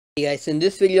Hey guys, so in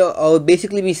this video I'll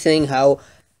basically be saying how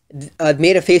I've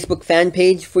made a Facebook fan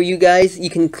page for you guys. You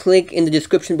can click in the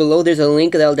description below. There's a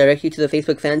link that'll direct you to the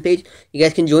Facebook fan page. You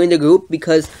guys can join the group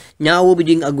because now we'll be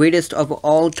doing a greatest of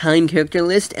all time character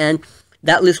list, and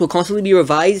that list will constantly be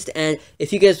revised. And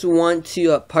if you guys want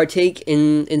to partake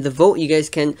in the vote, you guys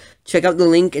can check out the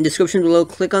link in the description below.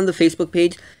 Click on the Facebook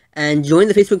page and join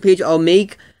the Facebook page. I'll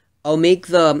make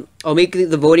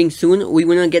the voting soon. We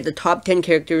want to get the top 10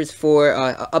 characters for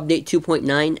update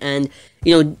 2.9, and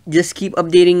just keep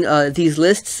updating these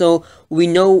lists so we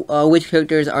know which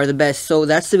characters are the best. So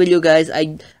that's the video, guys.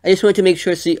 I just wanted to make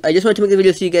sure. I just wanted to make the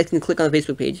video so you guys can click on the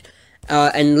Facebook page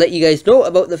and let you guys know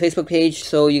about the Facebook page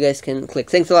so you guys can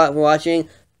click. Thanks a lot for watching.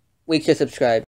 Make sure to subscribe.